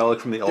buy a relic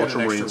from the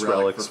Ultramarines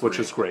relics, which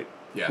is great.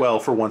 Yeah. Well,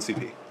 for 1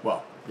 CP.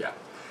 Well, yeah.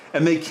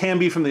 And they can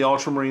be from the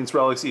Ultramarines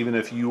relics even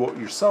if you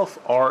yourself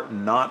are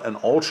not an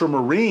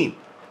Ultramarine.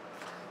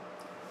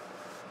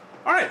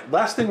 All right.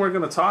 Last thing we're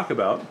going to talk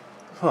about.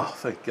 Oh,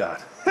 thank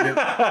God. No,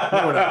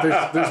 we're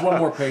not. There's one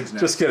more page now.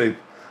 Just kidding.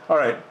 All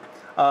right.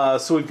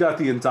 So we've got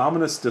the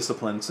Indominus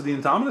Discipline. So the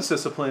Indominus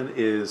Discipline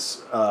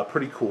is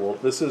pretty cool.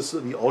 This is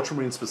the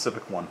Ultramarine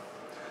specific one.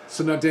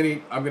 So now,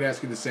 Danny, I'm going to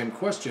ask you the same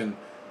question.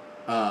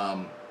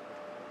 What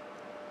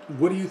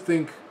do you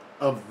think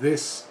of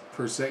this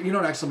per se? You know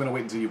what? Actually, I'm going to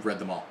wait until you've read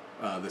them all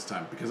this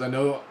time. Because I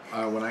know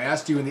when I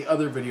asked you in the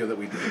other video that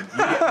we did,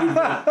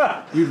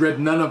 you'd read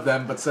none of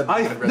them, but said that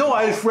you had read them all.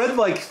 I've read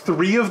like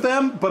 3 of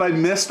them, but I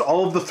missed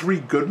all of the 3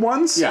 good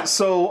ones. Yeah.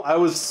 So I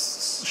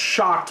was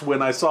shocked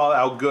when I saw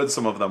how good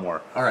some of them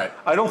were. All right.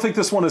 I don't think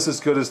this one is as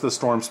good as the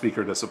Storm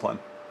Speaker Discipline.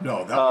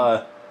 No,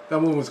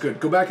 that one was good.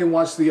 Go back and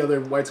watch the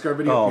other White Scar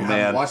video if you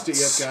haven't watched it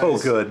yet, guys. So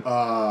good.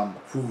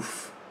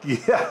 Oof.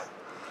 Yeah.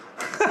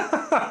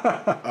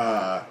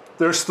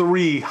 There's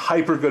 3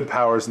 hyper good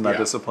powers in that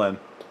discipline.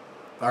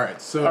 All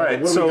right,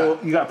 so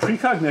you got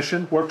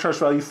Precognition, warp charge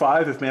value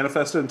 5 if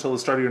manifested until the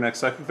start of your next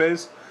psychic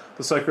phase.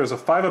 The psyker has a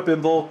 5-up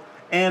invul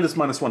and is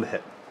 -1 to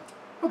hit.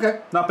 Okay.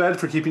 Not bad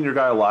for keeping your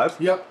guy alive.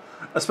 Yep.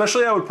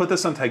 Especially I would put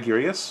this on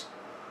Tigurius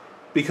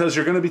because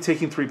you're going to be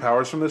taking 3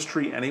 powers from this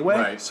tree anyway.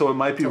 Right. So it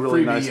might be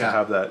really nice to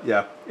have that.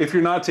 Yeah. If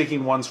you're not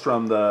taking ones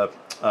from the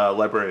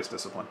Librarius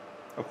Discipline,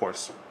 of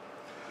course.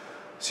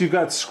 So you've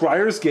got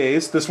Scryer's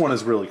Gaze. This one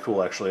is really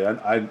cool, actually.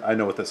 I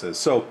know what this is.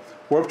 So,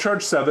 Warp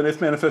Charge 7, if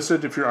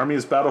manifested, if your army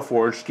is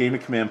Battleforged, gain a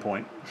command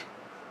point.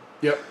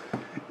 Yep.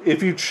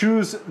 If you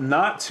choose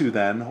not to,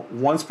 then,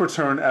 once per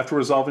turn, after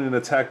resolving an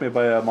attack made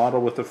by a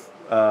model with a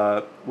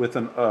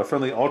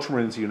friendly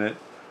Ultramarines unit,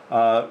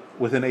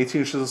 within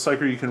 18 inches of the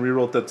psyker, you can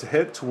reroll that to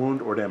hit, to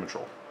wound, or damage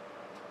roll.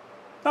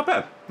 Not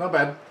bad. Not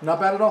bad. Not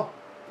bad at all.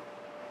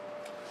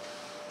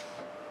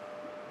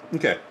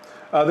 Okay.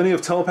 Then you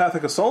have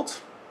Telepathic Assault.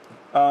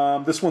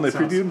 This one they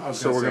previewed,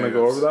 so we're going to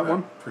go over that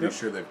one. Pretty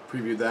sure they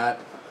previewed that.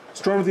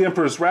 Storm of the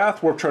Emperor's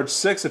Wrath, Warp Charge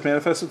 6. If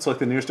manifested, select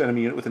the nearest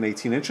enemy unit within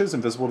 18 inches,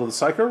 invisible to the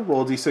psyker.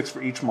 Roll a d6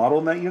 for each model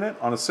in that unit.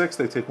 On a 6,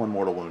 they take 1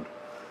 mortal wound.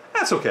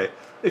 That's okay.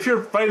 If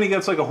you're fighting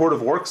against like a horde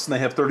of orcs and they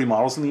have 30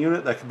 models in the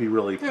unit, that could be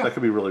really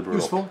brutal.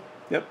 Useful.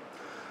 Yep.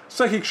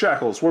 Psychic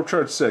Shackles, Warp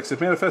Charge 6.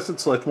 If manifested,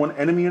 select one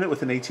enemy unit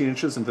within 18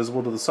 inches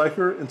invisible to the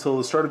Psyker until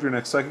the start of your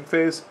next Psychic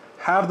phase.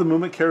 Have the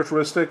movement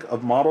characteristic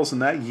of models in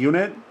that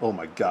unit. Oh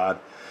my god.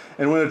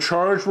 And when a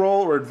charge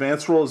roll or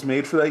advanced roll is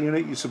made for that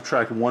unit, you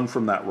subtract 1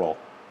 from that roll.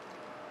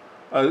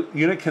 A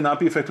unit cannot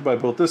be affected by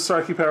both this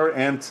Psychic power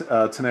and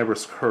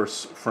Tenebrous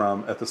Curse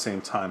from at the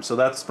same time. So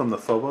that's from the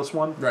Phobos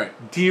one.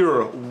 Right.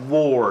 Dear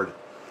Lord.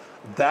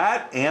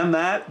 That and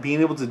that, being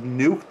able to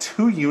nuke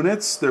 2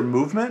 units, their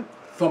movement,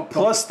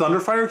 plus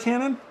Thunderfire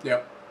Cannon?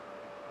 Yep.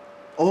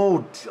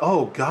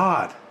 Oh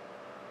God.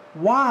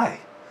 Why?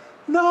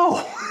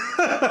 No.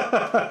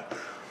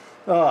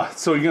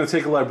 So you're going to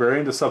take a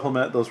Librarian to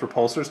supplement those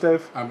Repulsors,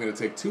 Dave? I'm going to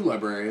take 2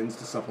 Librarians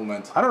to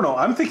supplement. I don't know.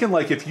 I'm thinking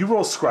like if you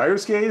roll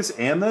Scryer's Gaze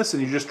and this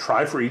and you just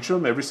try for each of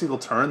them every single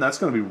turn, that's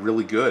going to be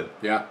really good.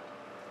 Yeah.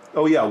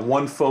 Oh yeah,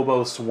 1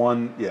 Phobos,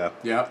 1... Yeah.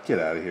 Yeah. Get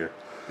out of here.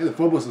 Hey, the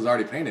Phobos is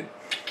already painted.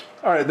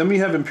 Alright, then we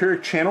have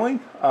Empiric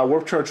Channeling.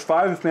 Warp Charge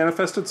 5, if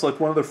manifested,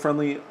 select one of the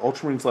friendly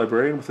Ultramarines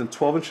Librarian within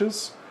 12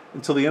 inches.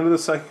 Until the end of the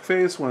Psychic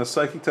phase, when a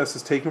Psychic test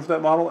is taken for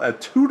that model,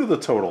 add 2 to the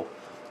total.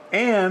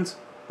 And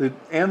the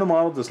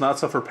model does not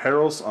suffer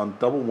perils on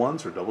double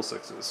 1s or double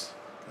 6s.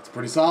 That's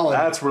pretty solid.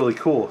 That's really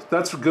cool.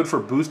 That's good for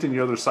boosting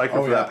your other Psychic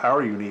for that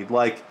power you need.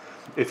 Like,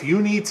 if you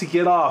need to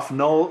get off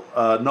null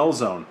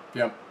zone.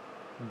 Yep.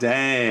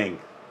 Dang.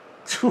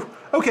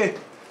 Okay,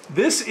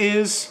 this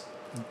is...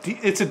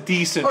 It's a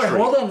decent All right, trait.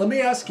 hold on. Let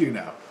me ask you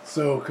now.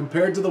 So,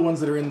 compared to the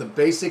ones that are in the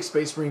basic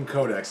Space Marine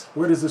Codex,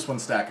 where does this one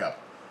stack up?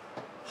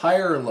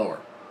 Higher or lower?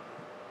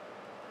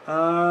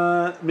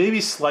 Maybe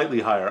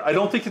slightly higher. I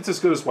don't think it's as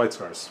good as White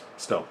Scars,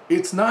 still.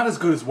 It's not as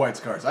good as White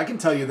Scars. I can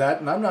tell you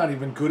that, and I'm not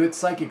even good at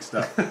psychic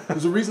stuff.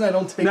 There's a reason I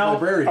don't take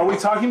Librarian. Are we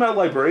talking about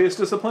Librarius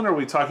Discipline, or are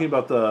we talking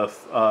about the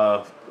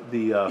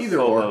Either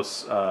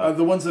Phobos?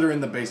 The ones that are in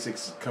the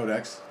basics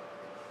Codex.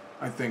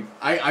 I think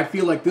I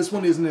feel like this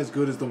one isn't as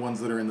good as the ones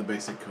that are in the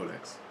basic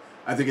Codex.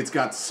 I think it's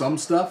got some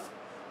stuff,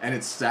 and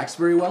it stacks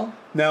very well.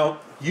 Now,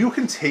 you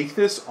can take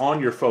this on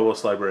your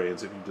Phobos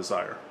Librarians if you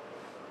desire,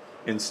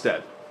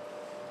 instead.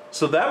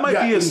 So that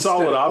might be a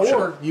solid option.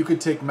 Or you could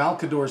take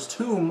Malkador's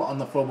Tomb on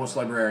the Phobos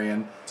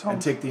Librarian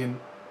and take the...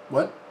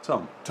 What?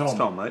 Tome. Tome. It's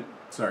Tome, right?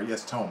 Sorry,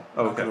 yes, Tome.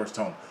 Oh, okay. Malkador's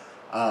Tome.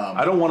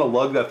 I don't want to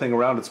lug that thing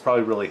around. It's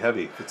probably really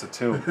heavy. It's a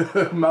tomb.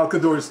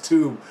 Malkador's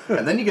Tomb.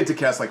 And then you get to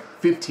cast like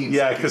 15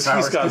 Yeah, because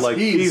he's got like,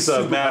 he's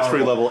a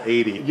mastery level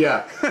 80.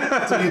 Yeah.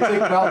 So you take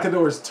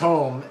Malkador's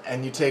Tome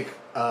and you take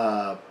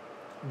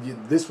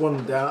this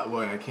one down.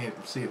 Well, I can't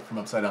see it from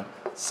upside down.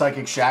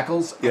 Psychic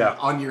Shackles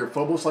on your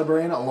Phobos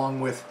Librarian along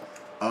with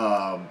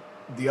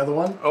the other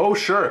one. Oh,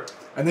 sure.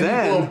 And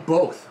then you blow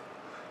both.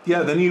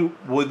 Yeah, then you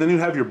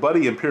have your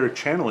buddy Empiric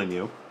channeling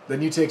you.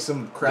 Then you take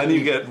some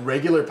crappy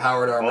regular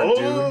powered armor dude.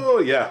 Oh,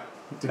 yeah.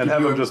 And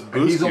have him just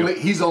boost you.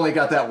 He's only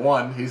got that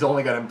one. He's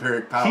only got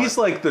Empiric power. He's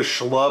like the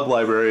schlub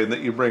librarian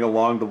that you bring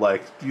along to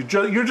like,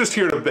 you're just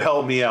here to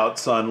help me out,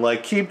 son.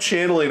 Like, keep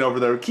channeling over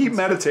there. Keep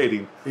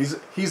meditating. He's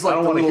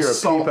like the little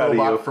salt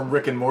robot from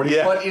Rick and Morty.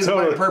 Yeah, what is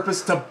my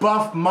purpose? To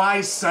buff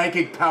my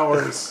psychic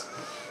powers.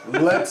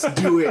 Let's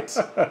do it.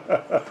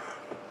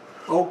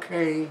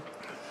 Okay.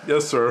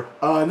 Yes, sir.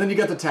 And then you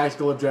got the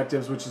tactical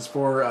objectives, which is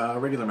for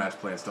regular match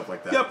play and stuff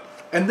like that. Yep.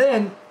 And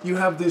then you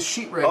have this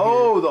sheet right here.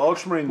 Oh, the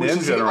Ultramarine name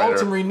generator. The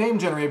Ultramarine name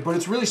generator, but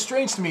it's really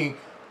strange to me.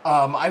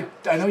 I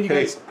know you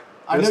guys.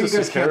 I know you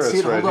guys can't see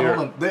it. Hold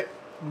on.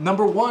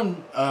 Number 1,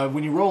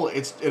 when you roll,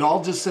 it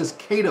all just says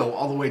Cato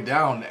all the way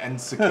down and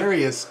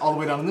Sicarius all the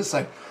way down on this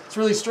side. It's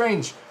really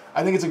strange.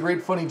 I think it's a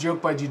great funny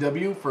joke by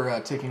GW for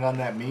taking on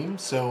that meme.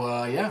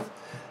 So yeah.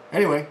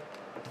 Anyway,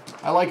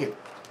 I like it.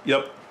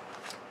 Yep.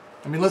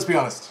 I mean, let's be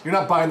honest. You're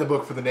not buying the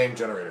book for the name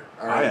generator.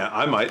 All right?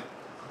 I might.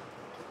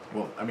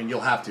 Well, I mean, you'll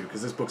have to,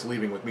 because this book's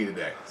leaving with me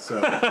today. So.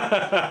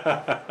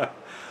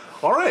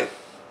 All right.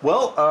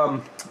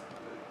 Well,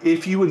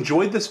 if you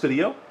enjoyed this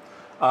video,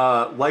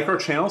 like our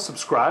channel,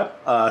 subscribe.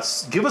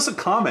 Give us a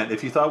comment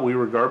if you thought we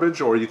were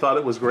garbage or you thought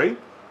it was great.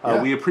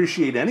 We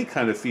appreciate any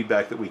kind of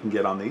feedback that we can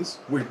get on these.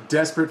 We're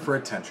desperate for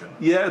attention.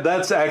 Yeah,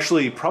 that's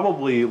actually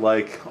probably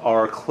like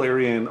our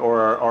clarion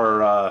or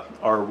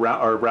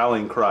our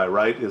rallying cry,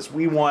 right? Is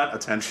we want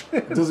attention.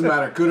 It doesn't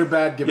matter, good or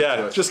bad, give it to us.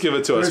 Yeah, just give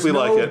it to us. We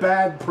like it. There's no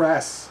bad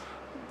press.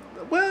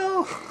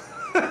 Well,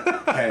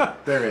 hey,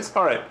 there is.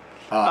 All right.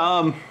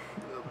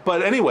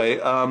 But anyway,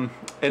 and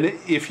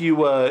if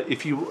you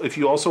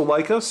also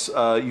like us,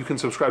 you can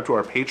subscribe to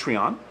our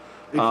Patreon.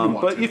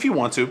 If you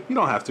want to, you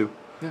don't have to.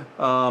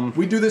 Yeah.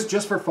 We do this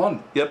just for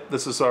fun. Yep,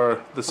 this is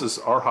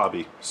our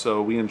hobby,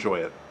 so we enjoy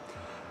it.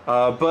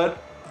 But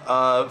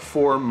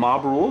for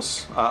Mob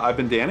Rules, I've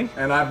been Danny.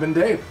 And I've been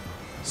Dave.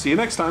 See you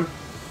next time.